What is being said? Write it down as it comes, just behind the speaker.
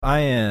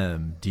I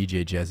am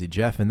DJ Jazzy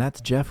Jeff, and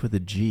that's Jeff with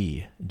a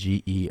G,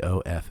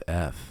 Geoff.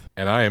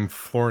 And I am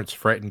Florence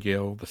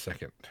Frightingale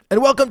II.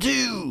 And welcome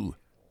to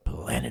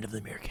Planet of the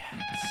Meerkats.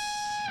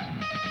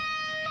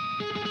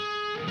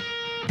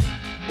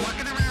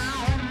 Walking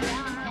around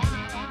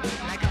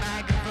like a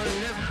bag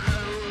full of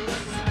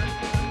hoes.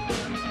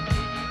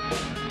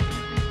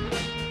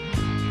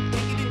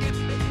 Taking a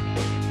dip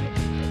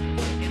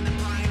in the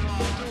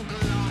primal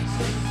glass.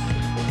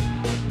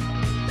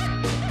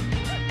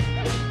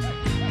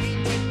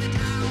 Painting the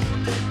town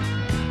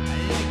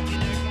like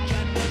an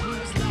urchin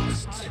who's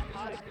lost.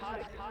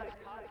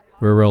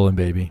 We're rolling,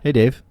 baby. Hey,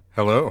 Dave.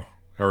 Hello.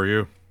 How are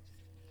you?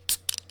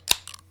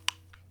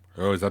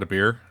 Oh, is that a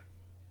beer?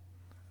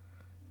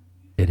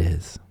 It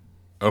is.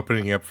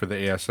 Opening up for the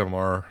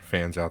ASMR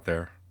fans out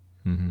there.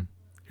 Mm-hmm.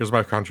 Here's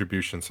my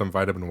contribution, some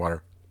vitamin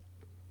water.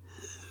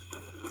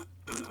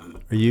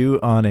 Are you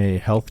on a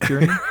health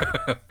journey?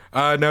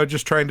 No,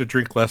 just trying to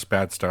drink less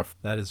bad stuff.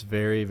 That is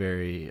very,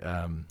 very,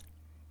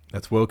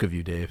 that's woke of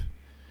you, Dave.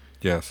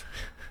 Yes.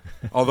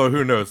 Although,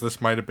 who knows?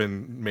 This might have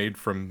been made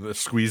from the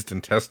squeezed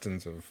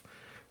intestines of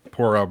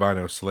poor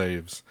albino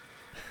slaves.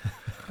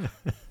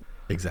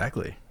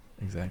 Exactly.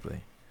 And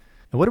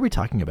what are we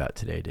talking about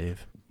today,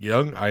 Dave?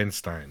 Young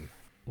Einstein.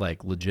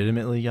 Like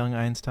legitimately young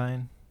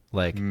Einstein?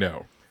 Like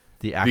No.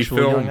 the actual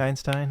film- young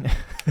Einstein?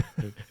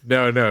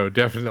 No,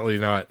 definitely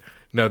not.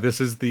 No,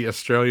 this is the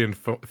Australian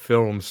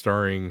film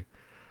starring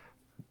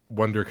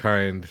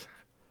Wonderkind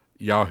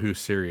Yahoo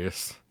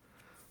Serious.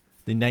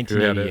 The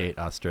 1988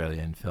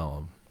 Australian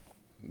film,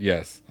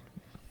 Yes.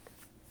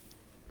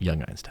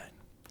 Young Einstein.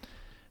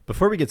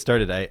 Before we get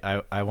started,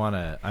 I'm going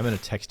to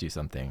text you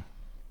something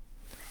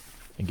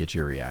and get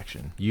your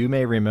reaction. You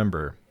may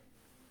remember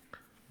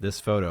this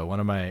photo, one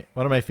of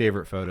my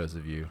favorite photos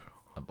of you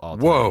of all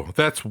time. Whoa,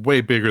 that's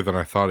way bigger than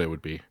I thought it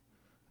would be.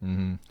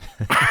 Mm-hmm.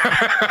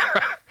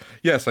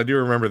 Yes, I do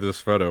remember this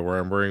photo where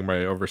I'm wearing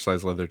my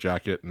oversized leather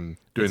jacket and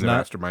doing It's the not-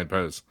 mastermind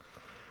pose.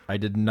 I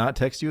did not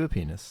text you a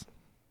penis.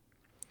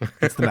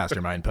 It's the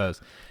mastermind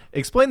pose.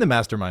 Explain the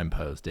mastermind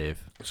pose,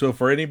 Dave. So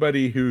for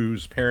anybody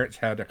whose parents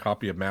had a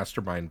copy of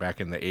Mastermind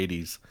back in the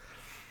 80s,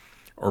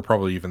 or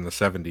probably even the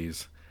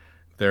 70s,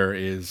 there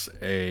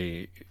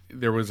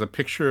was a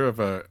picture of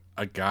a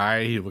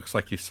guy. He looks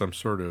like he's some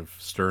sort of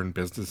stern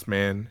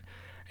businessman,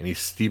 and he's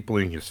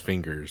steepling his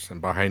fingers,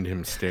 and behind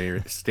him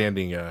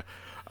standing a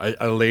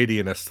lady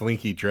in a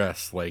slinky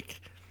dress. Like,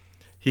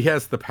 he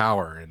has the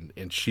power,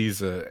 and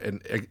she's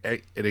an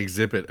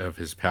exhibit of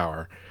his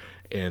power.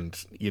 And,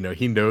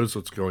 he knows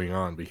what's going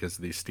on because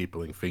of these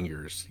steepling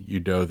fingers.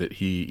 You know that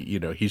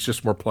he's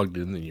just more plugged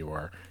in than you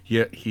are.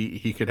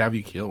 He could have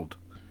you killed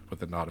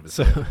with a nod of his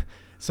head.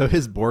 So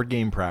his board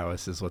game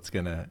prowess is what's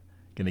gonna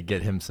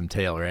get him some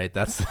tail, right?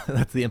 That's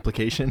the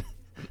implication.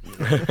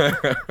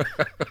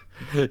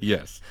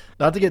 Yes.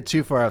 Not to get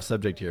too far off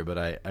subject here, but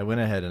I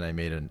went ahead and I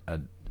made I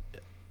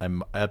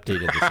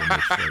updated this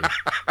image for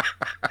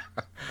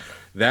you.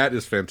 That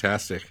is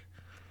fantastic.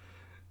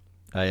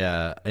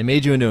 I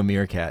made you into a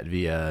meerkat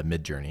via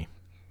Midjourney.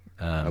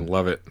 I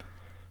love it.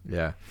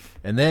 Yeah.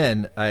 And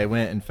then I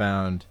went and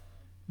found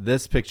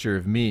this picture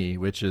of me,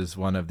 which is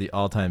one of the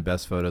all-time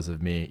best photos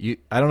of me.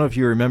 I don't know if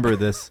you remember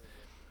this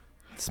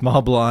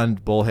small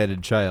blonde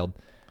bullheaded child.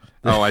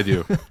 Oh, I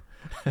do.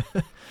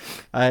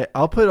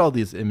 I'll put all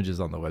these images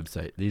on the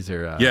website. These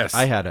are Yes.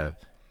 I had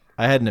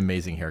an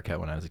amazing haircut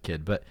when I was a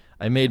kid, but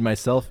I made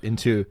myself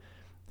into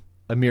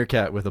a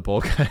meerkat with a bowl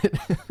cut.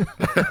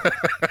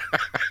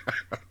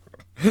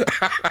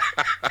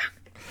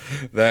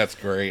 That's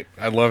great.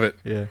 I love it.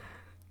 Yeah.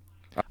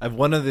 I have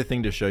one other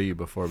thing to show you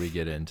before we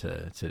get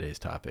into today's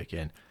topic,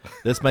 and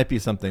this might be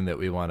something that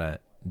we want to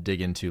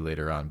dig into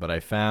later on, but I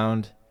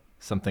found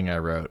something I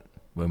wrote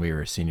when we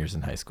were seniors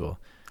in high school.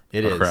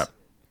 Crap.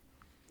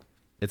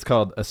 It's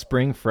called A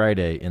Spring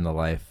Friday in the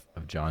Life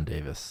of John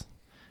Davis.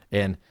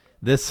 And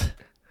this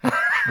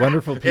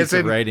wonderful piece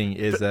of writing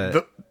is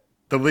the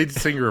lead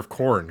singer of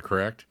Korn,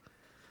 correct?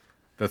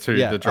 That's who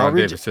Yeah, the I'll John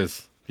read Davis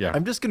is. Yeah.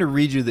 I'm just going to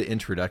read you the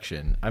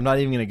introduction. I'm not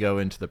even going to go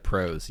into the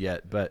prose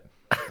yet, but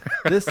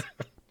this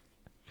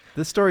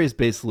story is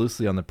based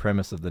loosely on the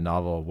premise of the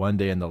novel One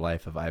Day in the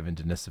Life of Ivan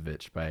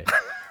Denisovich by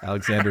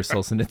Alexander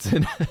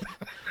Solzhenitsyn.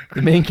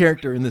 The main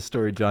character in this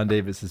story, John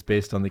Davis, is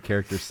based on the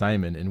character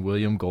Simon in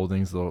William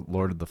Golding's The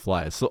Lord of the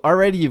Flies. So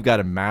already you've got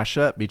a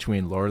mashup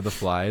between Lord of the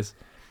Flies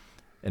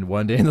and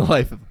One Day in the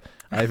Life of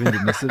Ivan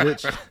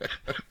Denisovich.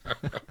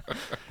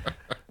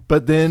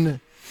 But then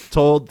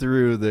told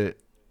through the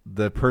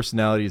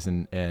personalities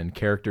and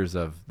characters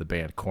of the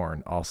band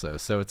Korn also.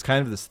 So it's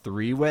kind of this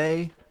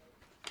three-way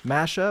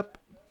mashup.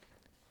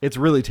 It's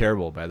really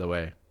terrible, by the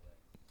way.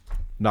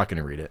 Not going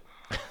to read it.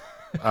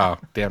 Oh,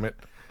 damn it.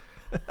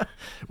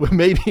 Well,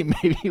 maybe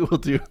we'll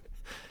do.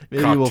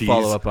 Maybe Cock we'll tease.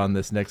 follow up on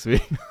this next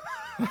week.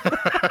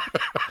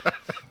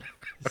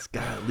 Just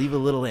gotta leave a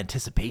little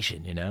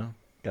anticipation,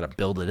 Gotta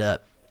build it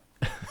up.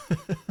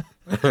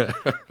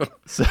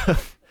 So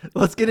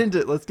let's get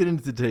into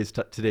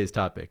today's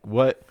topic.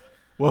 What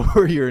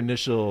were your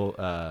initial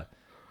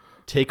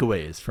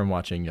takeaways from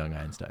watching Young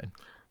Einstein?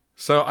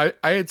 So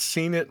I had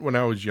seen it when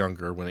I was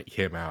younger when it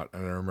came out,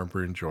 and I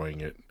remember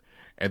enjoying it.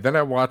 And then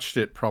I watched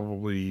it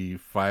probably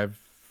 5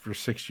 or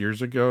 6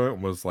 years ago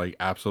and was like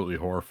absolutely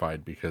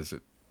horrified because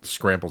it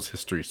scrambles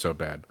history so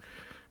bad.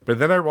 But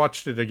then I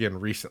watched it again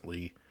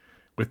recently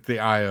with the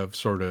eye of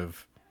sort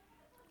of,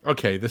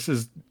 okay, this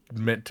is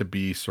meant to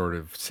be sort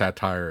of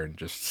satire and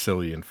just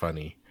silly and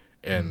funny.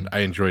 And I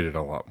enjoyed it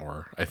a lot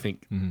more. I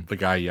think the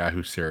guy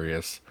Yahoo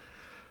Serious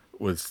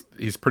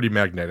he's pretty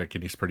magnetic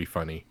and he's pretty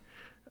funny.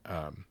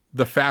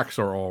 The facts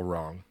are all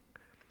wrong.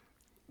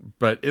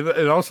 But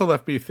it also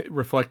left me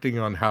reflecting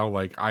on how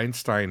like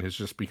Einstein has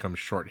just become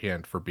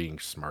shorthand for being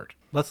smart.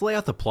 Let's lay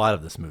out the plot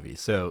of this movie.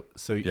 So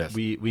Yes.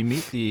 we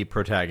meet the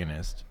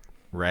protagonist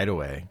right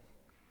away.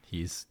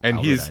 He's And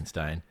Albert he's-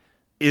 Einstein.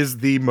 Is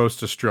the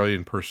most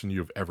Australian person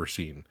you've ever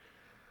seen.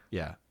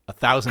 Yeah,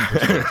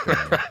 1,000%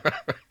 Australian.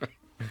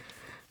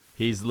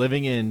 He's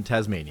living in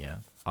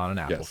Tasmania on an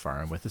apple Yes.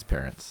 farm with his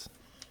parents,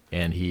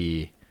 and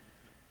he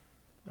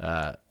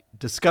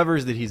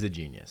discovers that he's a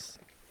genius.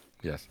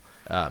 Yes.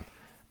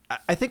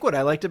 I think what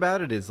I liked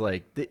about it is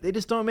like they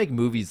just don't make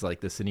movies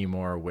like this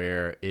anymore,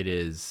 where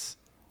it's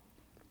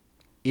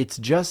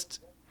just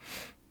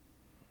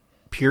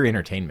pure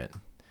entertainment.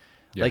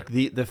 Yeah. Like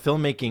the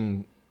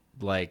filmmaking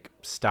like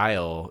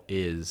style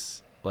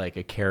is like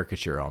a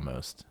caricature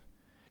almost.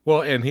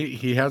 Well, and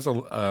he has a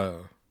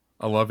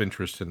love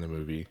interest in the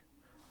movie,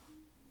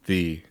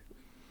 the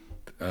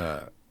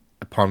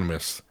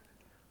eponymous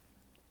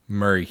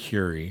Marie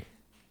Curie,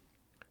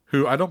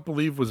 who I don't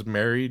believe was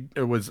married,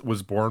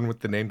 was born with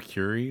the name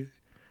Curie.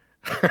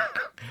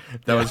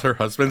 That was her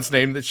husband's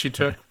name that she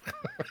took.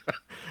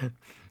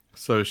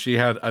 So she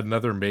had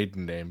another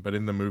maiden name, but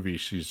in the movie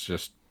she's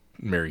just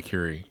Marie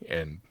Curie,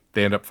 and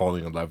they end up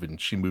falling in love, and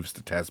she moves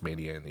to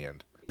Tasmania in the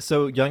end.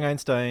 So young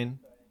Einstein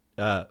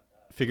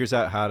figures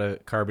out how to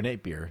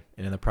carbonate beer,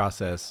 and in the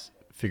process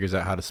figures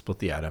out how to split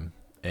the atom,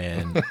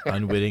 and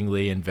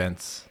unwittingly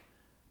invents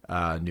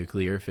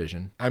nuclear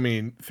fission. I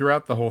mean,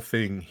 throughout the whole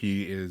thing,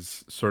 he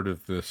is sort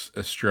of this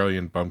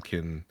Australian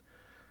bumpkin,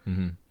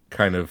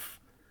 kind of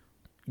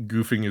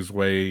goofing his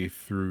way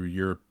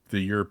through the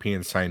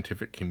European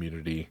scientific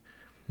community,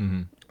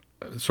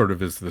 sort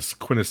of as this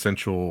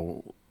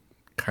quintessential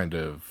kind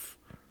of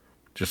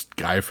just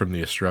guy from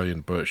the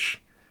Australian bush.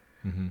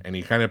 And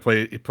he kind of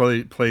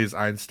plays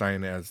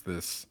Einstein as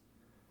this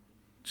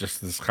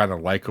kind of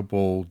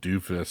likable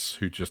doofus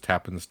who just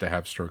happens to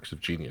have strokes of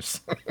genius.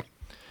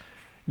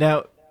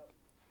 Now,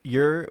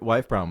 your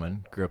wife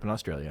Bronwyn grew up in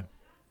Australia,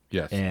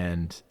 Yes.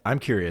 and I'm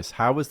curious,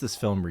 how was this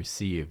film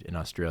received in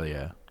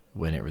Australia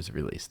when it was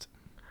released?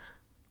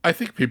 I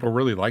think people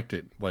really liked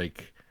it.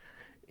 Like,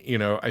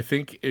 I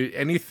think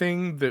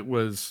anything that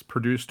was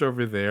produced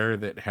over there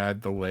that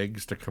had the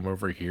legs to come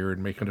over here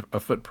and make a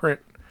footprint,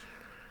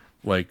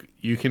 like,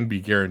 you can be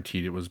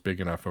guaranteed it was big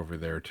enough over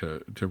there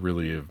to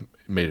really have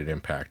made an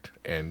impact.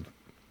 And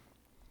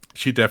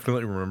she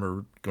definitely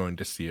remembered going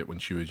to see it when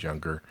she was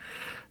younger.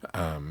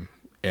 And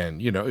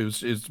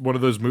it's one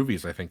of those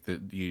movies I think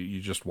that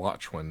you just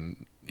watch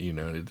when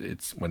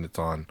it's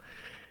on.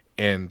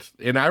 And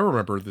I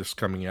remember this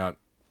coming out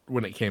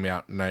when it came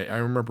out, and I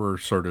remember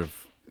sort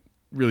of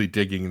really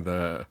digging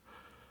the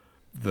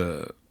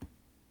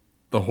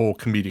whole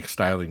comedic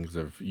stylings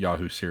of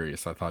Yahoo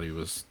Serious. I thought he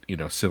was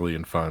silly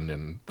and fun,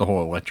 and the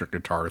whole electric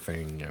guitar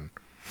thing. And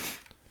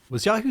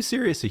Was Yahoo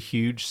Serious a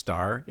huge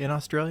star in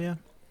Australia?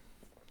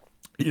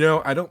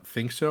 I don't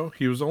think so.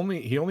 He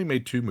only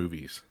made 2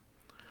 movies.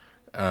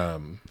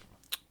 Young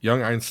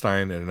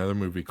Einstein and another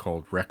movie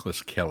called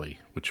Reckless Kelly,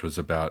 which was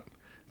about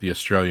the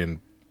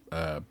Australian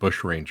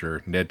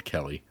bushranger Ned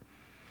Kelly.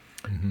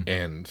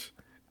 And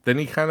then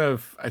he kind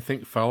of, I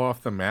think, fell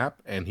off the map,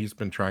 and he's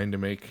been trying to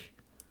make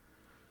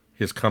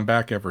his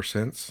comeback ever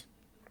since.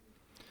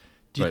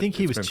 Do you But think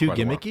he it's was been too quite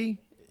a while. gimmicky?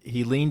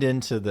 He leaned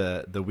into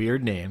the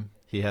weird name.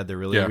 He had the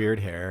really Yeah. weird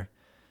hair.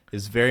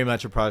 Is very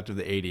much a product of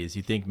the 80s.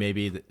 You think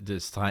maybe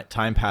this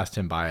time passed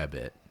him by a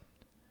bit?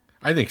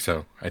 I think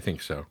so.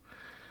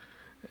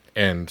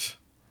 And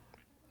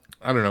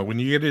I don't know, when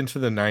you get into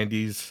the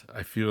 90s,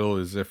 I feel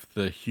as if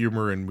the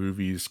humor in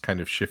movies kind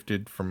of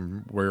shifted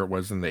from where it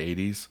was in the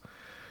 80s.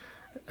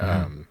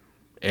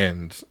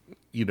 And,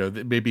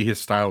 maybe his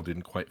style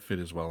didn't quite fit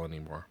as well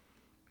anymore.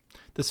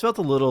 This felt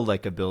a little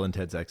like a Bill and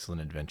Ted's Excellent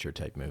Adventure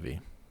type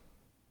movie.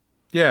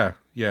 Yeah,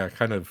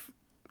 kind of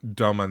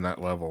dumb on that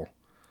level.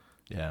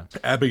 Yeah.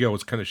 Abigail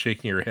was kind of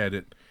shaking her head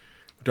at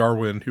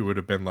Darwin, who would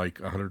have been like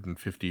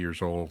 150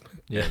 years old.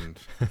 Yeah.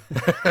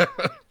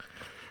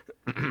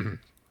 And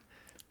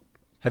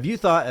Have you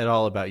thought at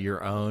all about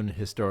your own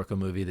historical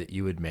movie that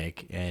you would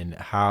make and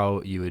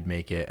how you would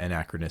make it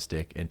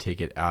anachronistic and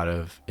take it out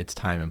of its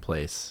time and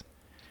place?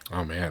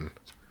 oh man,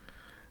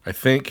 I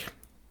think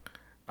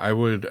I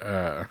would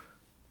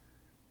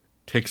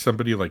take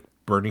somebody like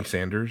Bernie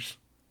Sanders,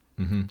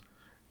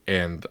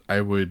 and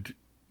I would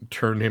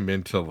turn him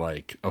into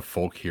like a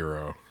folk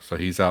hero. So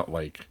he's out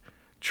like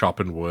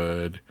chopping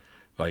wood.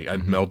 Like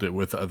I'd meld it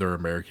with other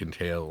American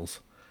tales.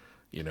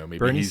 Maybe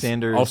Bernie he's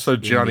Sanders also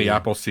in Johnny the-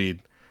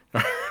 Appleseed.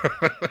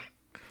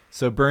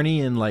 So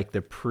Bernie in like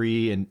the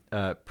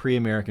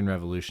pre-American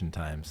Revolution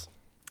times.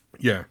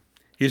 Yeah.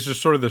 He's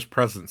just sort of this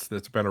presence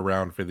that's been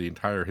around for the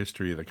entire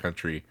history of the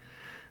country,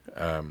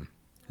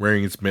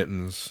 wearing his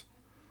mittens,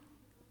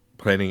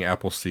 planting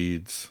apple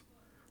seeds.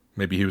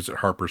 Maybe he was at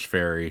Harper's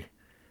Ferry.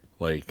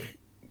 Like,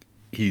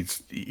 he's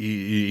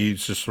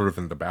just sort of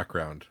in the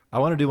background. I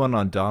want to do one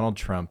on Donald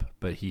Trump,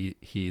 but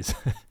he's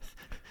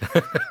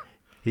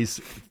he's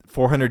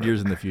 400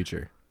 years in the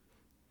future,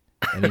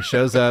 and he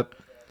shows up,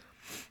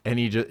 and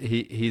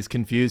he's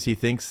confused. He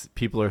thinks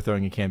people are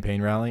throwing a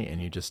campaign rally, and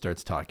he just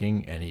starts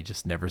talking, and he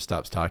just never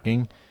stops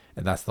talking,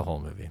 and that's the whole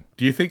movie.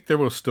 Do you think there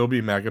will still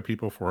be MAGA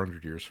people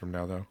 400 years from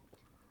now, though?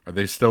 Are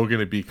they still going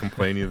to be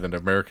complaining that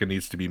America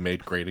needs to be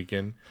made great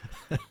again?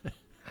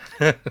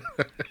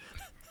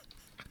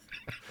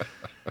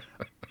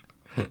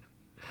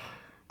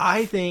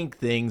 I think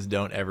things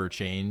don't ever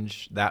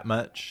change that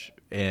much,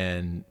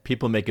 and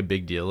people make a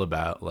big deal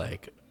about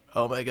like,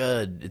 oh my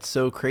God, it's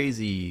so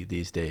crazy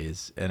these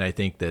days. And I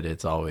think that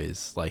it's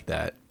always like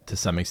that to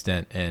some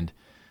extent. And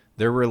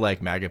there were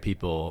like MAGA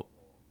people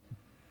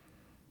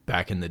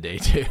back in the day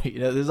too.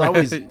 There's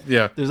always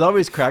Yeah. there's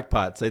always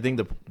crackpots. I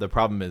think the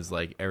problem is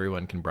like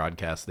everyone can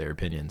broadcast their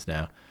opinions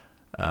now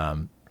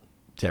to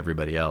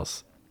everybody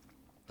else.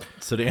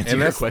 So to answer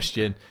your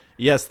question,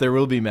 yes, there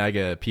will be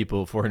MAGA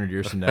people 400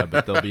 years from now,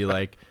 but they'll be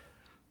like,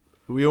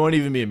 we won't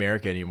even be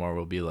America anymore.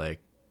 We'll be like,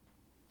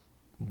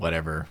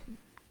 whatever.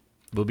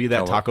 We'll be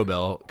that Taco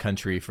Bell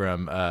country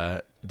from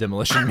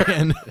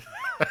Demolition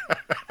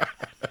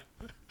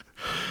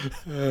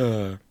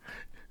Man.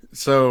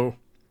 So,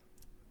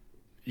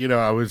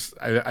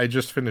 I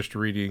just finished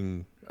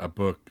reading a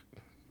book,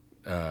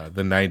 The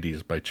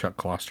 90s by Chuck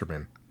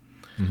Klosterman.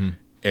 Mm-hmm.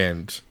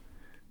 And,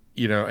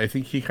 I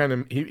think he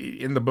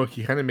in the book,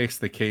 he kind of makes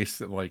the case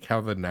that like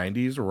how the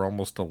 90s were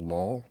almost a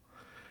lull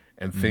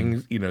and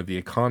things, the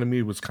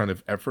economy was kind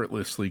of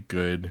effortlessly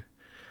good.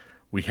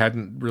 We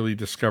hadn't really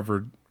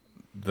discovered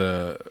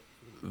the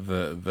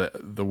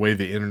way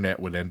the internet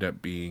would end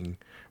up being.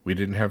 We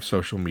didn't have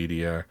social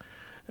media.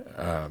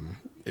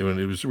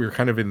 We were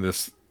kind of in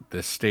this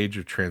stage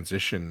of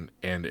transition,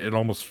 and it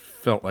almost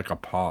felt like a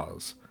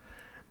pause.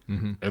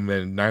 Mm-hmm. And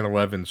then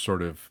 9/11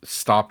 sort of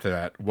stopped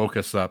that, woke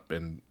us up,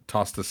 and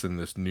tossed us in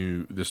this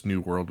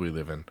new world we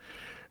live in.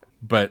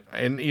 But the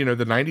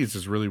 90s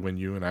is really when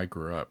you and I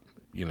grew up.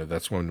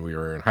 That's when we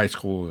were in high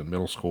school and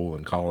middle school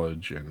and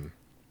college, and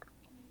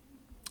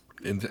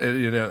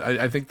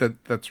I think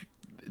that's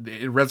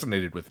it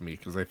resonated with me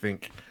because I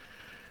think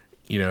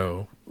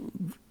the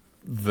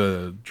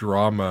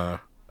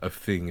drama of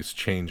things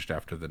changed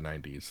after the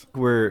 90s.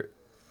 We're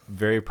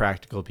very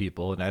practical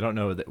people, and I don't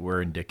know that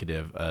we're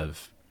indicative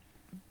of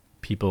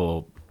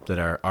people that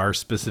are our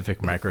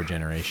specific micro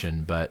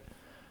generation, but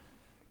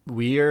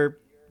we are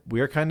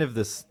kind of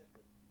this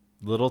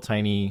little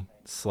tiny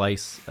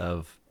slice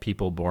of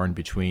people born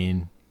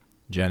between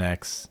Gen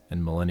X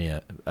and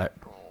millennials.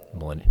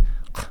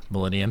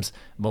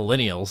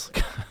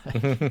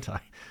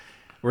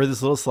 We're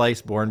this little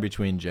slice born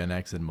between Gen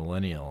X and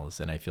millennials,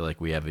 and I feel like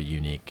we have a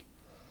unique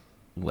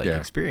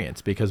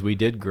experience because we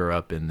did grow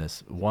up in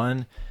this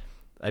one.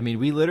 I mean,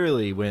 we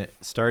literally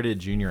started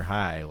junior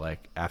high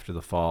like after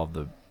the fall of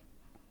the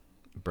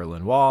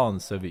Berlin Wall and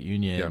the Soviet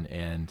Union,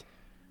 and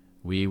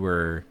we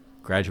were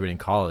graduating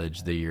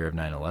college the year of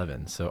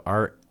 9/11. So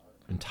our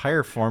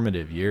entire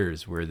formative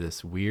years were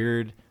this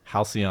weird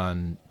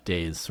halcyon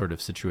days sort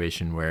of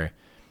situation where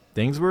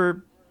things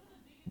were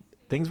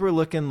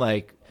looking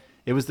like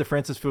it was the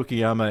Francis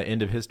Fukuyama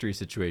end of history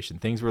situation.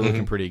 Things were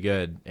looking pretty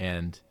good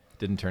and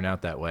didn't turn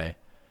out that way.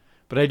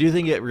 But I do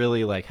think it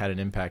really like had an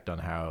impact on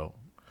how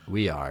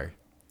we are.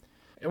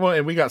 Well,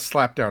 and we got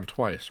slapped down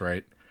twice,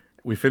 right?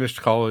 We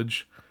finished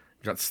college,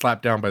 got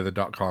slapped down by the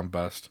dot-com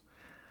bust,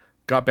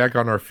 got back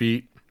on our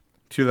feet.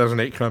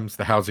 2008 comes,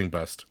 the housing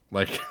bust.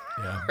 Like,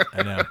 yeah,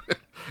 I know.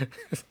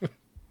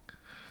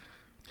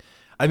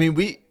 I mean,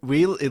 we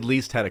at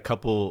least had a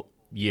couple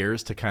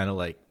years to kind of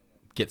like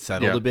get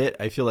settled a bit.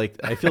 I feel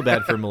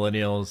bad for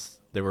millennials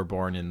that were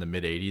born in the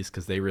mid 80s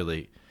because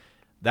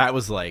that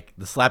was like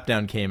the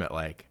slapdown came at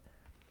like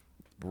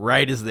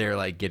right as they're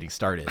like getting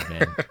started,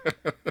 man.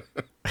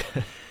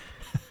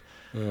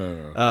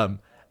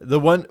 The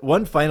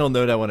one final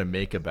note I want to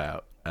make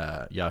about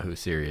Yahoo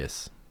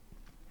Serious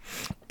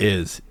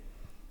is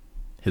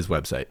his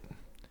website.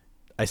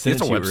 I sent it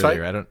to you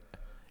earlier. I don't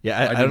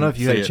know if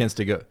you had a chance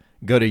to go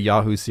to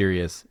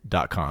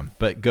yahooserious.com,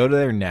 but go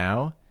there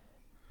now.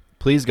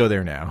 Please go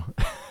there now.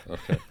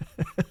 Okay.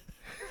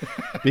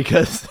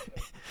 Because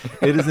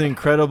it is an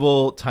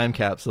incredible time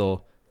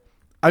capsule.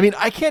 I mean,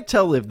 I can't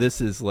tell if this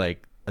is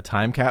like a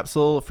time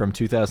capsule from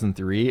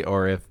 2003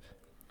 or if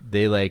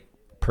they like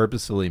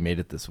purposefully made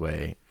it this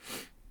way.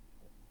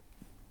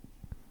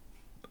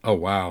 Oh,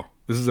 wow.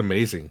 This is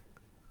amazing.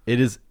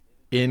 It is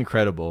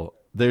incredible.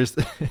 There's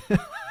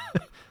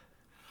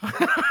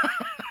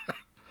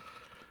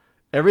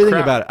everything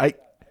about it.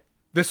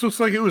 This looks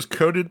like it was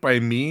coded by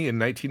me in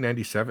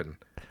 1997.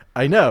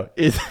 I know.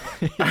 It's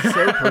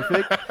so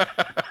perfect.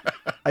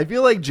 I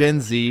feel like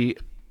Gen Z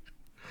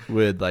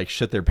would like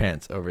shit their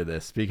pants over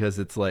this because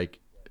it's like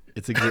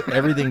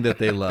everything that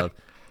they love.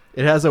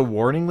 It has a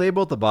warning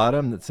label at the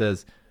bottom that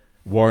says,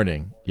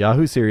 "Warning: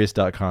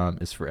 YahooSerious.com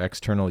is for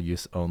external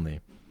use only.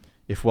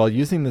 If while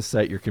using this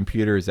site your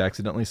computer is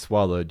accidentally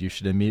swallowed, you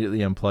should immediately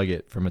unplug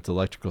it from its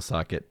electrical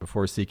socket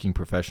before seeking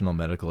professional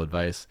medical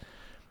advice."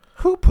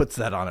 Who puts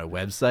that on a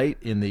website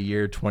in the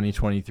year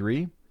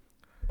 2023?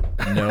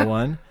 No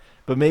one.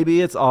 But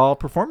maybe it's all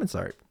performance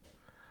art.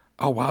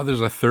 Oh wow,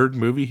 there's a third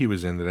movie he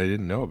was in that I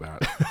didn't know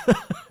about.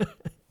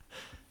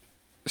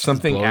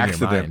 Something blowing your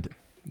accident. mind.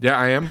 Yeah,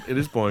 I am. It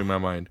is blowing my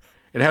mind.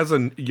 It has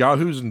a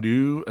Yahoo's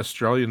new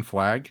Australian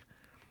flag.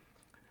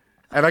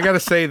 And I got to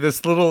say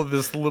this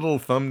little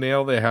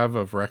thumbnail they have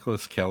of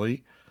Reckless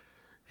Kelly,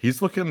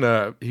 he's looking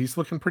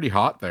pretty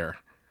hot there.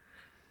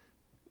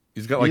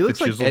 He's got like He the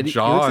looks like chiseled Eddie- he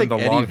jaw looks and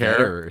like the long Eddie hair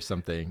Vedder or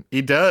something.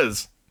 He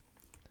does.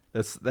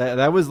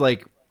 That was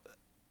like,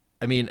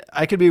 I mean,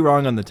 I could be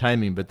wrong on the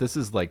timing, but this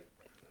is like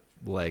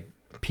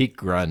peak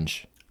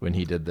grunge when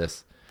he did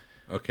this.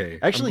 Okay.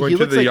 Actually, I'm he going to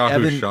looks the like Yahoo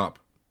Evan- shop.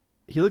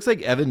 He looks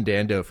like Evan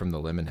Dando from the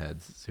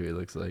Lemonheads. That's who he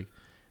looks like.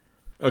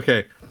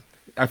 Okay.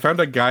 I found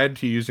a guide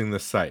to using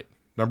this site.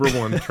 Number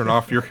 1, turn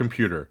off your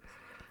computer.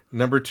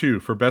 Number 2,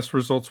 for best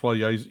results while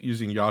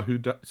using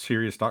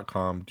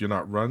YahooSerious.com, do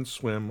not run,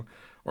 swim,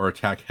 or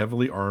attack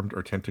heavily armed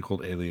or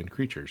tentacled alien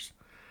creatures.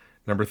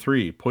 Number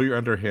 3, pull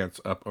your underhands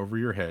up over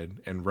your head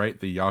and write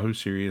the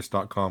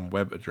YahooSerious.com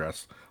web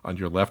address on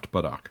your left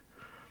buttock.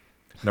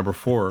 Number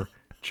 4,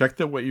 check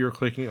that what you're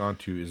clicking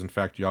onto is in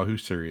fact Yahoo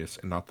Serious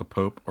and not the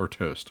Pope or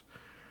Toast.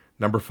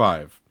 Number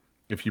 5,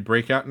 if you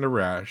break out in a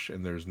rash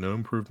and there's no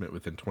improvement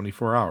within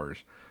 24 hours,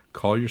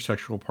 call your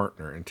sexual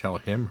partner and tell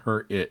him,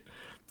 her, it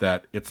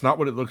that it's not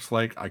what it looks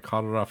like. I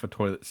caught it off a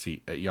toilet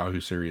seat at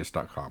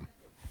YahooSerious.com.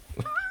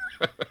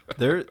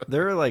 There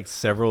are like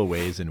several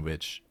ways in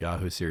which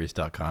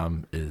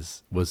YahooSerious.com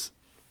was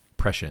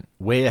prescient,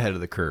 way ahead of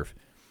the curve.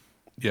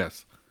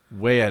 Yes.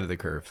 Way ahead of the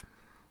curve.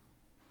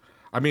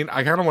 I mean,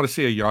 I kind of want to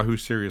see a Yahoo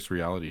Serious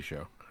reality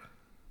show.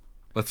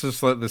 Let's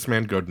just let this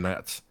man go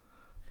nuts.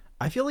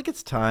 I feel like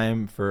it's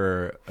time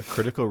for a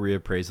critical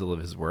reappraisal of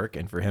his work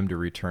and for him to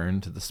return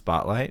to the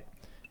spotlight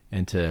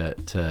and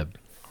to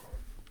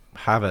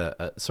have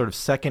a sort of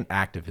second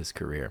act of his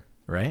career,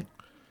 right?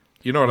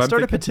 You know what I'm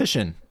Start a thinking?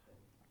 petition.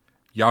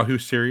 Yahoo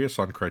Serious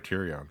on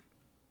Criterion.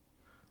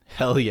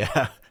 Hell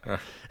yeah.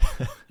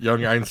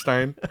 Young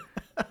Einstein.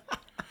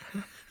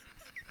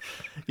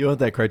 You want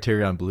that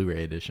Criterion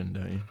Blu-ray edition,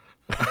 don't you?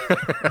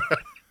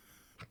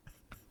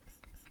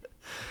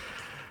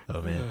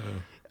 Oh, man.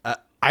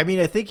 I mean,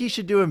 I think he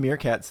should do a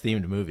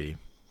Meerkats-themed movie.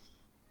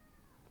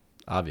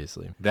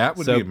 Obviously. That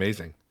would So- be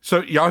amazing.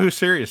 So Yahoo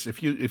Serious,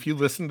 if you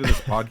listen to this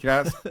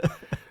podcast,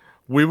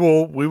 we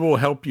will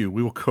help you.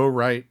 We will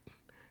co-write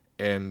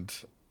and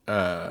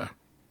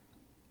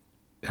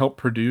help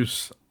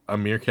produce a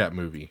Meerkat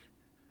movie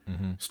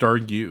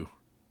starring you.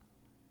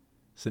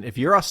 So if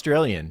you're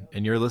Australian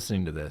and you're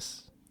listening to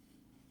this,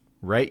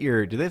 write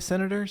your... Do they have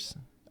senators?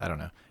 I don't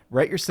know.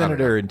 Write your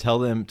senator and tell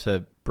them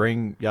to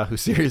bring Yahoo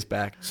Serious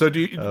back. So do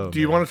you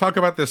man. want to talk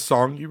about this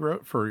song you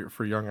wrote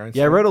for Young Einstein?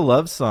 Yeah, I wrote a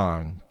love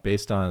song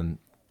based on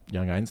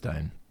Young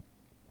Einstein.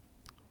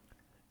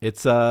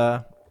 It's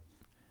I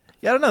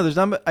don't know. There's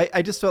not.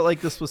 I just felt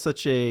like this was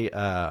such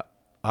a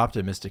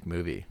optimistic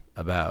movie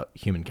about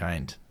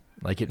humankind.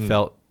 Like it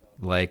felt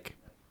light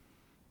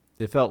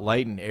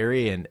and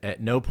airy, and at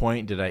no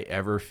point did I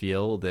ever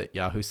feel that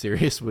Yahoo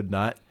Serious would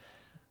not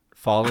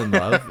fall in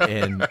love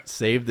and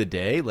save the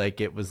day. Like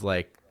it was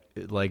like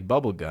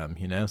bubble gum,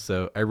 you know.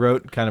 So I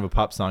wrote kind of a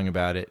pop song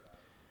about it.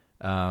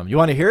 You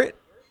want to hear it?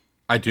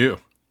 I do.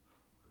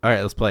 All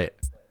right, let's play it.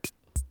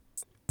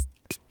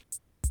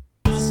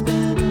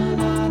 Spend a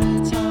lot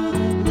of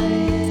time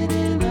laying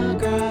in the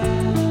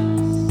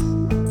grass,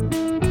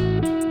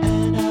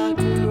 and I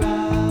grew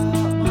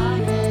out my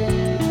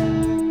hair,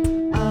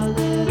 a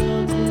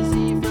little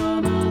dizzy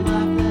from a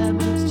life that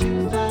moves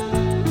too fast.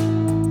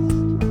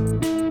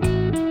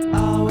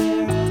 I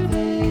wear a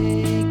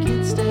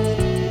vacant stare.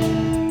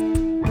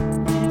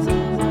 Things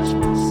are much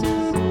more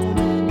simple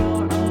when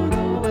you're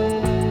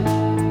unaware.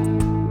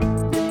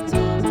 Things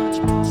are much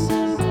more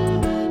simple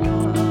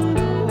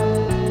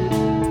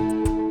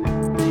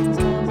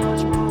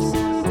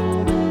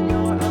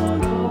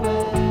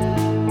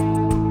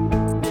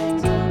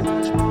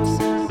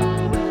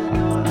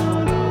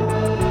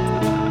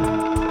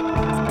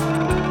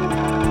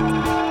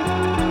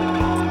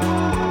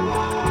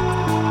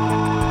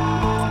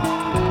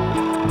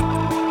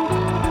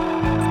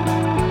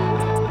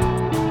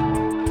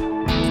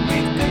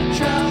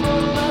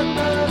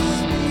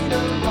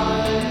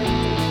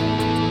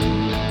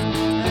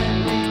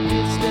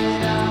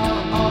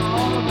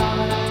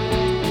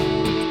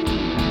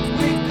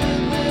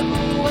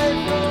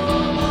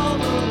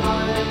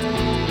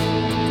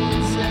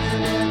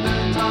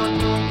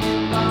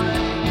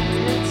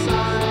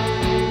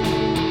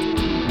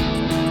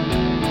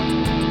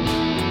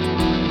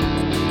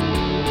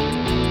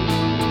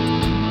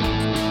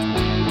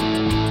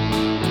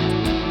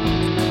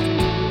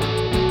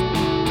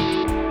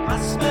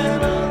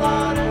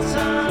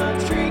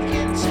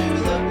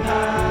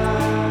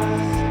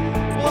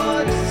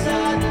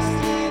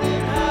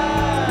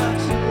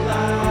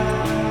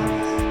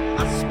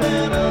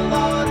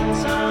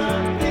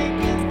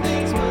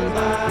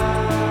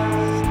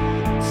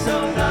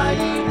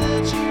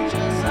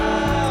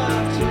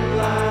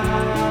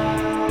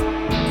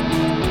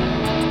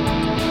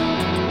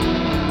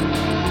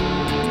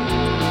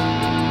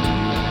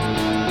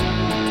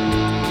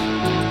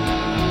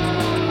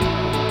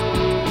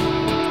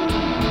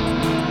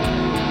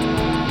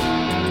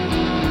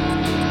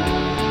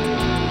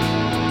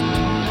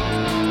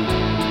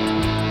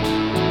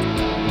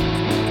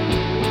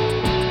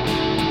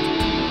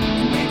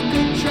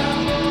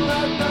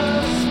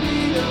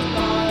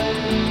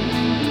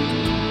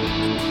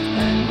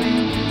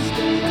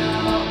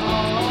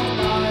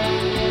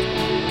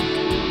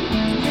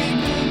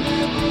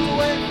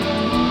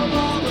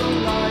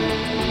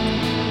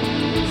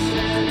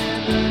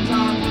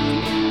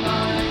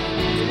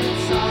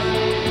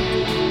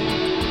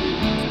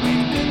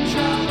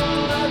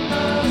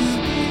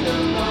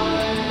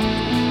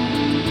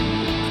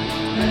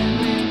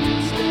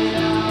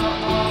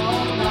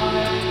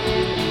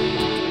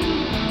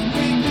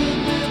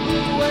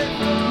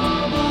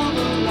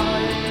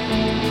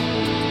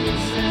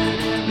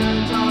the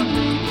dark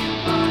we can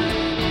find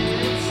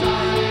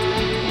inside.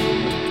 We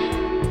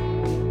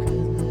could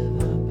live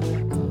out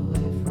back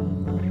away from the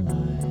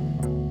light.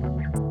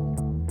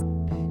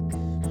 Pick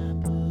an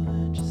apple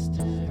and just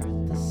stare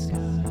at the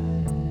sky.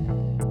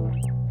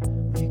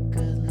 We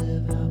could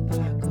live out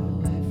back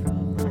away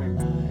from the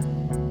light.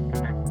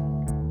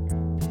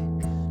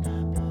 Pick an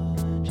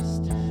apple and just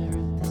stare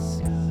at the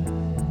sky.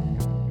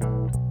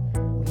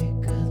 We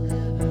could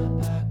live out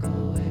back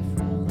away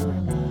from the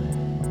light.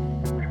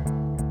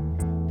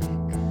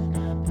 Pick an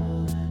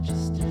apple and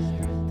just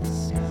stare at the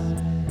sky.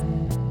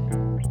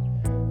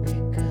 We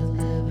could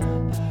live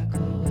out back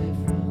away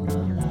from the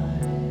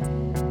light.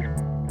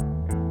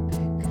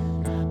 Pick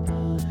an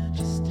apple and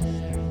just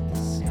stare at the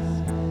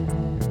sky.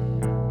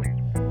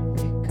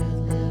 We could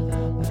live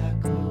out back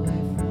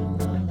away from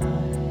the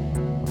light.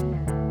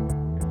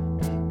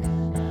 Pick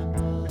an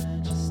apple and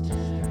just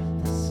stare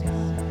at the sky.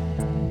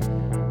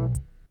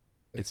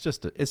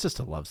 It's just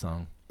a love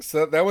song.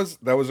 So that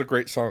was a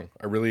great song.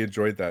 I really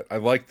enjoyed that. I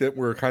like that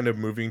we're kind of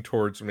moving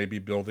towards maybe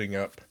building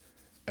up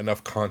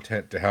enough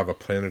content to have a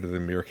Planet of the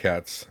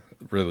Meerkats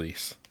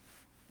release.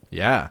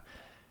 Yeah.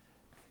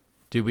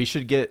 Dude, we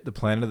should get the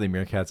Planet of the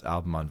Meerkats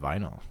album on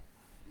vinyl.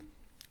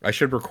 I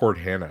should record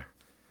Hannah.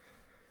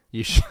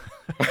 You should.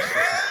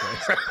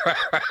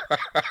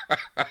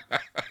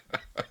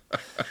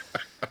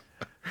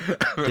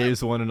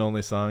 Dave's one and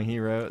only song he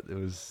wrote. It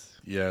was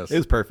Yes.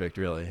 perfect,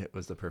 really. It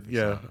was the perfect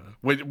Yeah. song.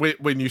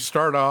 When you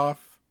start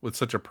off with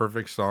such a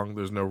perfect song,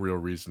 there's no real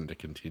reason to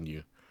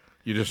continue.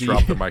 You just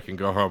drop the mic and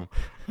go home.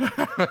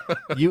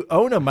 You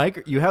own a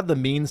mic. You have the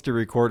means to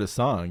record a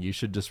song. You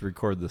should just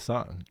record the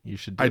song. You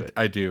should do it.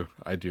 I do.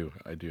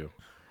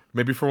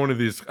 Maybe for one of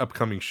these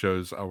upcoming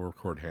shows, I'll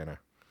record Hannah.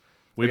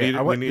 We Okay, need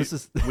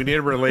we need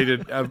a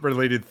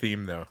related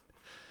theme though.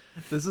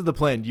 This is the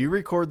plan. You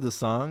record the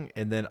song,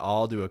 and then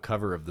I'll do a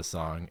cover of the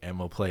song, and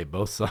we'll play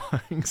both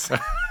songs.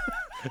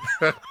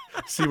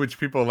 See which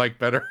people like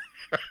better.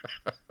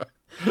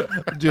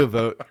 Do a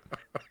vote.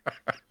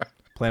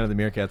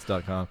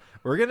 planetofthemeerkats.com.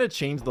 We're going to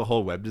change the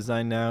whole web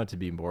design now to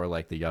be more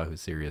like the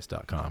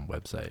yahooSerious.com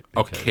website.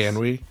 Oh, because- can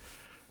we?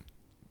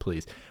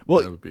 Please. That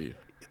Well, would be.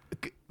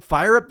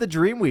 fire up the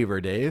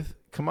Dreamweaver, Dave.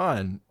 Come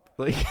on.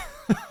 Like,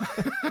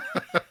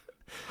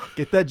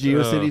 get that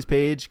GeoCities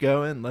page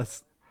going.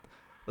 Let's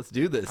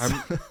do this.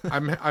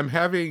 I'm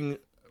having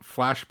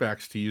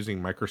flashbacks to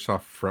using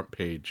Microsoft Front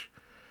Page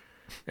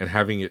and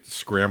having it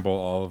scramble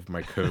all of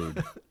my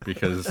code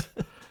because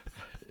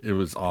it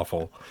was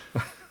awful.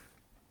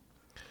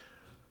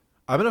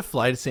 I'm going to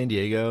fly to San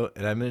Diego,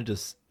 and I'm going to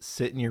just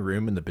sit in your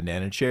room in the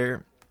banana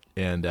chair.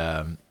 And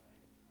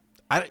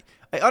I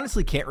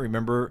honestly can't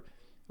remember,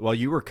 while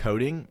you were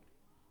coding,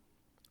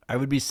 I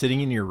would be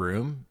sitting in your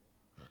room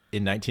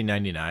in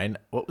 1999.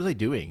 What was I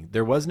doing?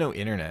 There was no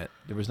internet.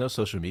 There was no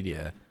social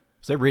media.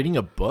 Was I reading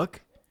a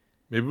book?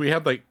 Maybe we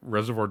had like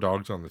Reservoir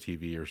Dogs on the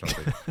TV or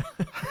something.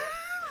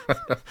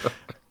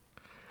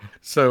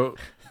 So,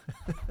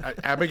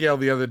 Abigail,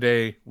 the other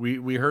day,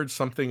 we heard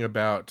something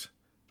about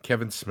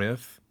Kevin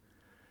Smith,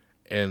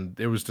 and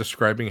it was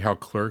describing how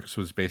Clerks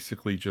was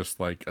basically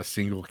just like a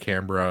single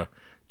camera,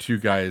 two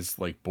guys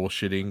like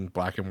bullshitting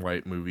black and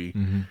white movie.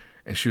 Mm-hmm.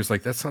 And she was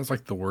like, that sounds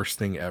like the worst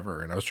thing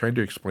ever. And I was trying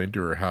to explain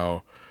to her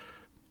how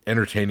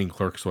entertaining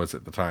Clerks was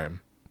at the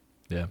time.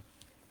 Yeah.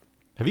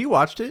 Have you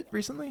watched it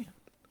recently?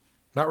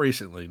 Not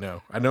recently,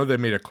 no. I know they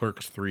made a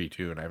Clerks 3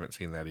 too, and I haven't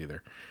seen that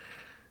either.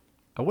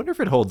 I wonder if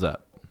it holds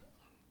up.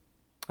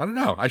 I don't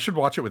know. I should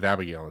watch it with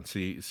Abigail and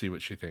see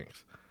what she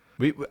thinks.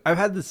 I've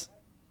had this.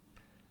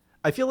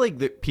 I feel like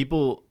that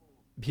people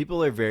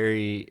are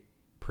very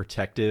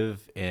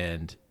protective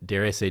and,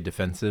 dare I say,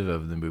 defensive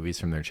of the movies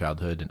from their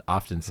childhood, and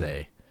often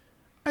say,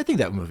 "I think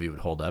that movie would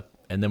hold up,"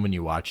 and then when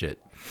you watch it,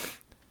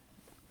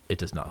 it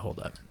does not hold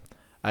up.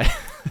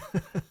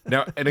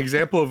 Now, an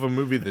example of a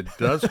movie that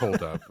does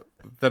hold up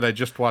that I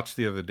just watched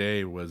the other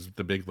day was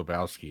The Big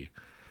Lebowski,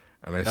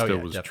 and I still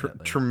was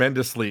definitely.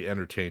 tremendously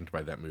entertained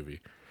by that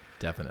movie.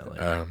 Definitely.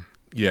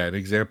 Yeah, an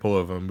example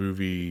of a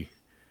movie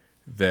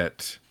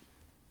that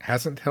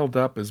hasn't held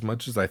up as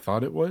much as I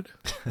thought it would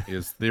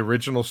is the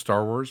original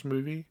Star Wars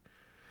movie,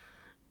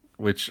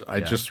 which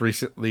I just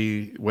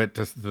recently went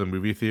to the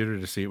movie theater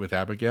to see it with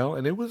Abigail,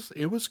 and it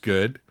was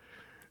good,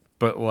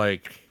 but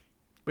like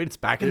Wait, it's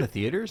back in the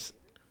theaters?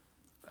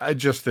 I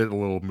just did a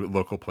little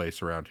local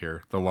place around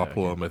here. The La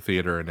Paloma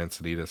Theater in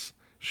Encinitas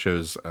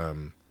shows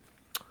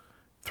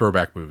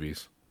throwback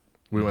movies.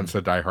 We went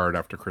to Die Hard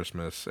after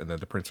Christmas, and then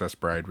The Princess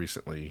Bride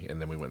recently, and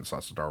then we went and saw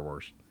Star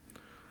Wars.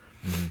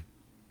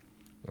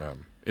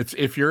 It's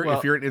if you're in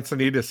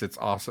Encinitas, it's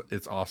awesome.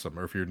 It's awesome,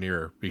 or if you're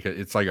near, because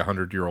it's like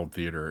 100-year-old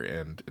theater,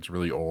 and it's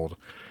really old,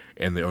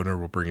 and the owner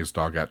will bring his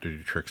dog out to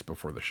do tricks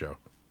before the show.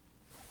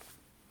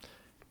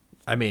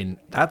 I mean,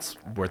 that's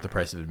worth the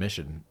price of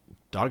admission.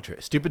 Dog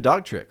tricks. Stupid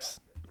dog tricks.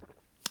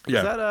 Yeah.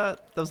 Is that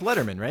was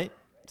Letterman, right?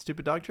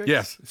 Stupid dog tricks?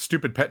 Yes,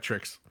 stupid pet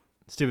tricks.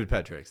 Stupid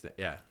pet tricks.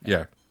 Yeah.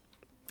 Yeah.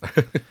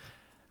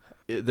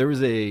 There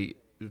was a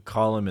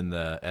column in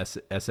the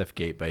SF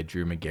Gate by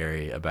Drew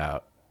McGarry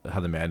about how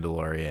the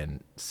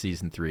Mandalorian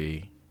season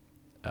 3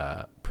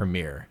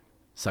 premiere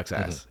sucks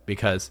ass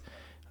because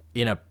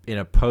in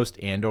a post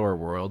Andor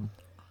world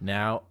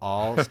now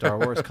all Star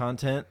Wars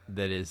content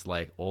that is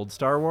like old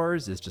Star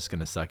Wars is just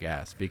gonna suck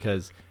ass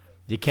because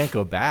you can't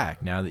go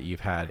back now that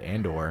you've had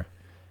Andor.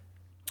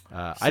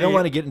 I don't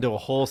want to get into a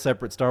whole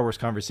separate Star Wars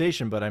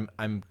conversation, but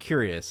I'm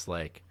curious.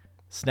 Like,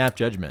 snap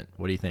judgment.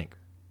 What do you think?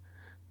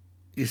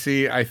 You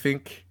see, I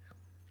think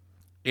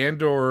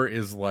Andor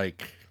is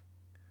like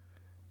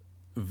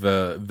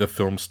the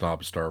film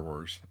snob Star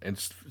Wars, and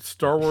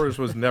Star Wars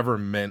was never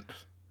meant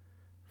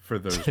for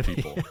those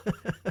people.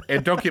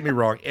 And don't get me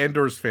wrong,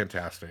 Andor's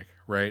fantastic,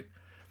 right?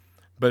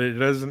 But it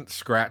doesn't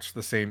scratch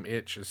the same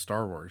itch as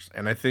Star Wars.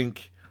 And I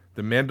think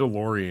The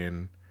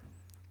Mandalorian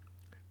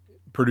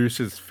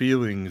produces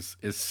feelings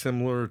is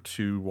similar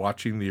to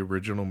watching the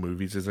original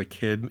movies as a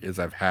kid as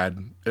I've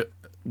had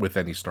with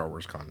any Star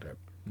Wars content.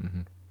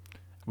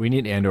 We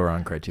need Andor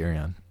on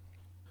Criterion.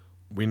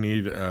 We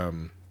need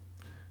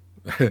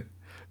the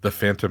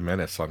Phantom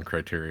Menace on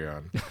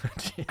Criterion.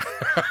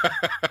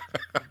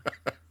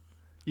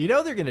 You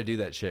know they're gonna do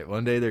that shit.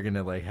 One day they're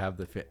gonna like have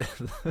they're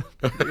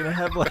gonna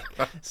have like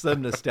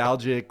some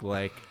nostalgic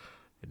like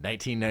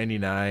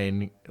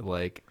 1999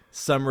 like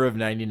summer of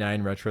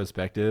 '99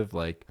 retrospective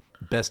like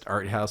best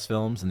art house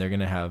films, and they're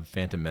gonna have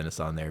Phantom Menace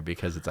on there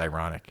because it's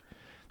ironic.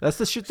 That's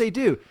the shit they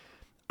do.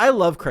 I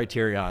love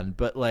Criterion,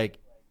 but like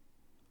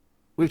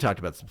we've talked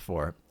about this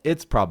before,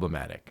 it's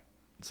problematic.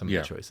 Some of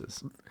the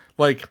choices.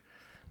 Like,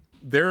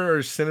 there are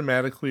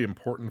cinematically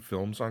important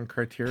films on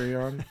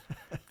Criterion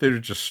that are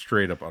just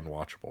straight up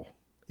unwatchable.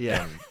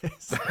 Yeah.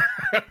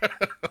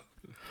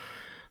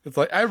 It's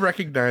like, I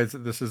recognize that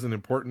this is an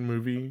important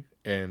movie,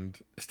 and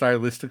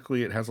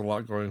stylistically it has a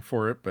lot going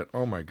for it, but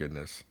oh my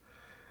goodness.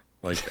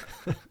 Like,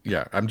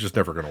 yeah, I'm just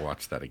never going to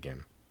watch that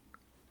again.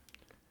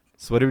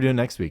 So what are we doing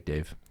next week,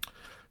 Dave?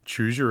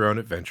 Choose Your Own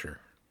Adventure.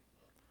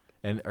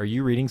 And are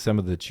you reading some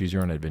of the Choose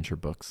Your Own Adventure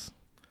books?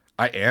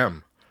 I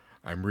am.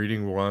 I'm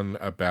reading one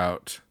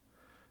about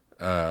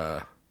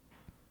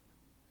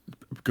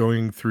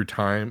going through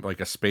time,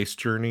 like a space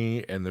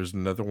journey, and there's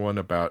another one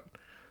about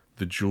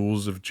the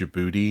jewels of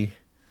Djibouti.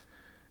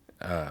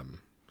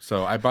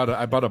 So I bought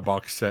a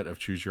box set of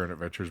Choose Your Own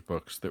Adventures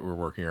books that we're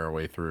working our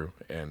way through,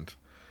 and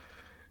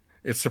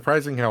it's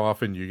surprising how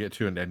often you get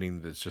to an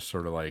ending that's just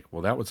sort of like,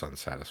 well, that was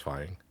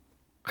unsatisfying.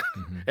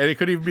 And it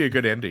could even be a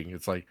good ending.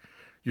 It's like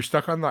you're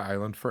stuck on the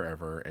island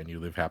forever and you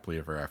live happily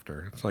ever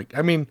after. It's like,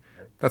 I mean,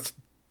 that's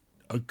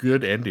a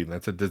good ending.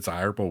 That's a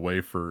desirable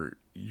way for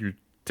you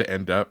to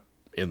end up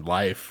in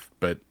life,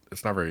 but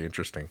it's not very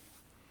interesting.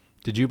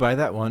 Did you buy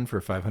that one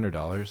for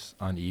 $500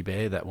 on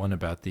eBay? That one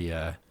about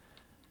the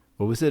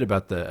what was it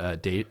about the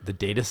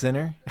data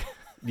center?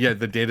 Yeah,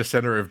 the data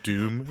center of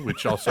doom,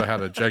 which also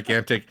had a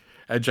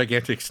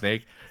gigantic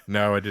snake.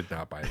 No, I did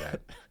not buy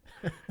that.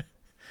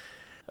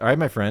 All right,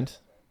 my friend.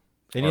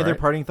 Any All other right.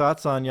 parting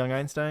thoughts on Young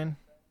Einstein?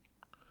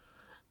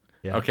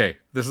 Yeah. Okay,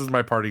 this is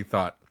my parting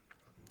thought.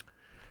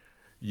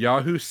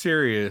 Yahoo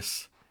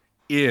Serious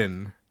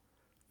in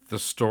the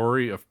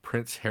story of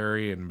Prince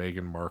Harry and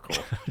Meghan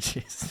Markle.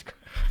 Jesus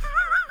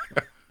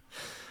Christ.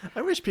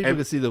 I wish people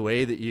could see the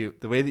way that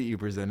you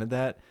presented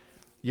that.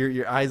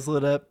 Your eyes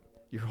lit up,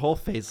 your whole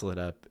face lit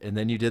up, and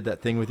then you did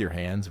that thing with your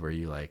hands where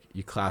you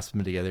clasp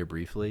them together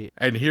briefly.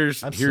 And here's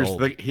sold.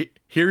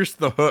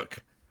 the hook.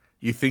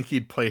 You think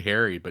he'd play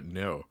Harry, but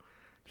no.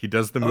 He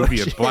does the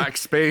movie in shit.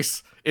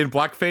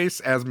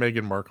 blackface as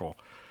Meghan Markle.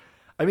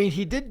 I mean,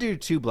 he did do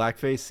 2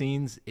 blackface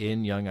scenes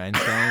in Young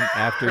Einstein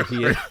after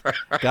he had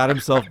got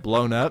himself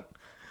blown up.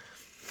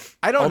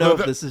 I don't know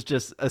if this is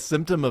just a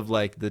symptom of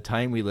like the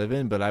time we live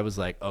in, but I was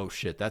like, oh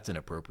shit, that's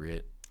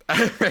inappropriate.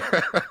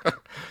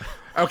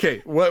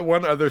 Okay,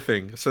 one other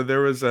thing. So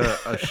there was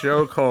a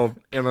show called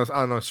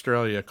on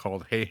Australia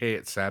called Hey Hey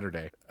It's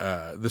Saturday.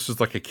 This was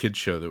like a kid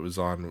show that was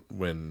on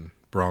when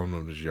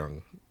Bronwyn was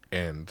young,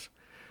 and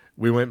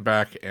we went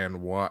back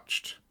and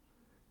watched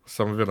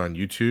some of it on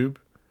YouTube,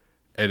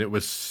 and it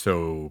was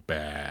so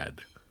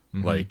bad.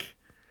 Like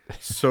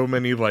so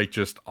many like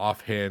just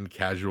offhand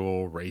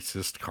casual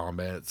racist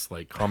comments,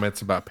 like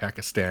comments about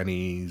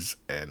Pakistanis,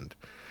 and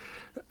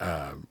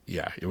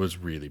yeah, it was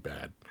really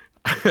bad.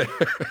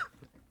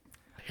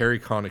 Harry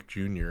Connick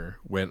Jr.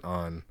 went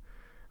on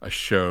a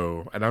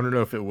show, and I don't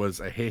know if it was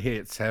a Hey Hey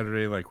It's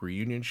Saturday like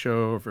reunion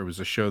show, or if it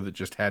was a show that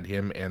just had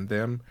him and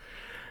them,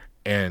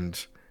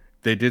 and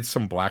they did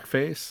some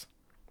blackface,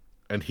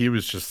 and he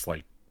was just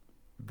like,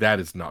 that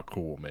is not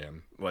cool,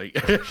 man. Like,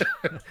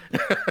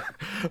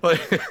 like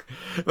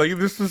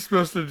this was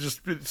supposed to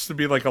just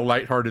be like a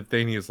lighthearted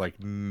thing. He was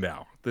like,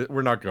 no,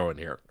 we're not going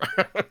here.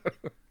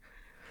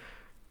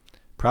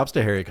 Props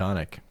to Harry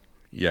Connick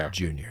Yeah.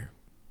 Jr.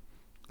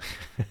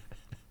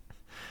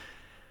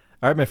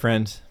 All right, my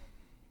friend.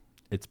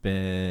 It's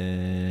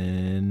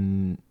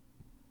been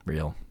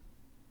real.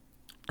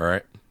 All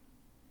right.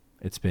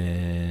 It's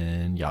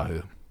been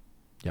Yahoo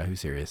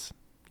Serious.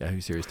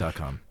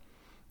 YahooSerious.com.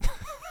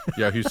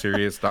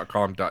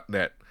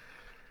 YahooSerious.com.net.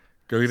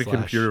 Go get a Slash-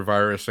 computer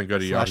virus and go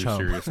to slash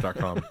home.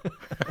 YahooSerious.com.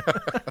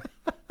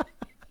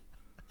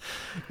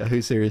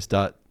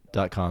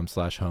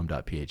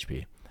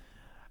 yahooseries.com/home.php.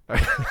 I'm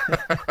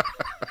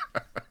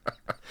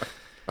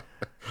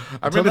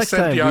Until going to next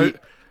send time,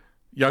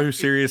 Yahoo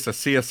Serious a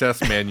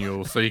CSS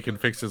manual so he can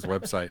fix his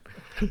website.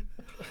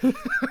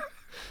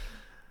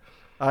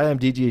 I am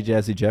DJ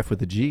Jazzy Jeff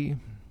with a G,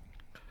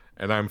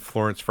 And I'm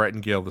Florence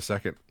Frightingale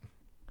II.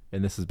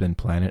 and this has been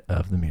Planet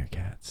of the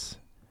Meerkats.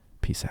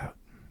 Peace out.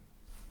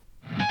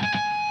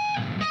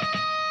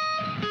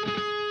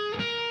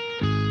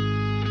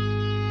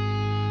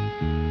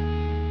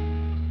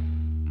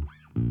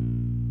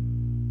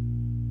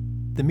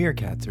 The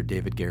Meerkats are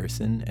David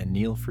Garrison and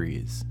Neil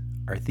Freeze.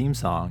 Our theme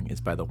song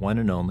is by the one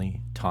and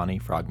only Tawny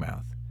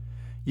Frogmouth.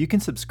 You can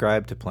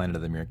subscribe to Planet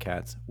of the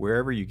Meerkats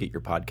wherever you get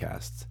your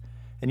podcasts,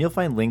 and you'll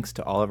find links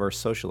to all of our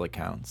social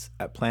accounts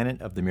at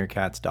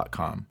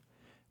planetofthemeerkats.com.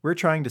 We're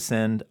trying to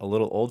send a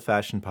little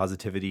old-fashioned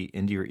positivity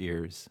into your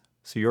ears,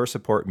 so your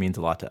support means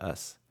a lot to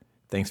us.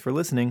 Thanks for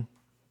listening.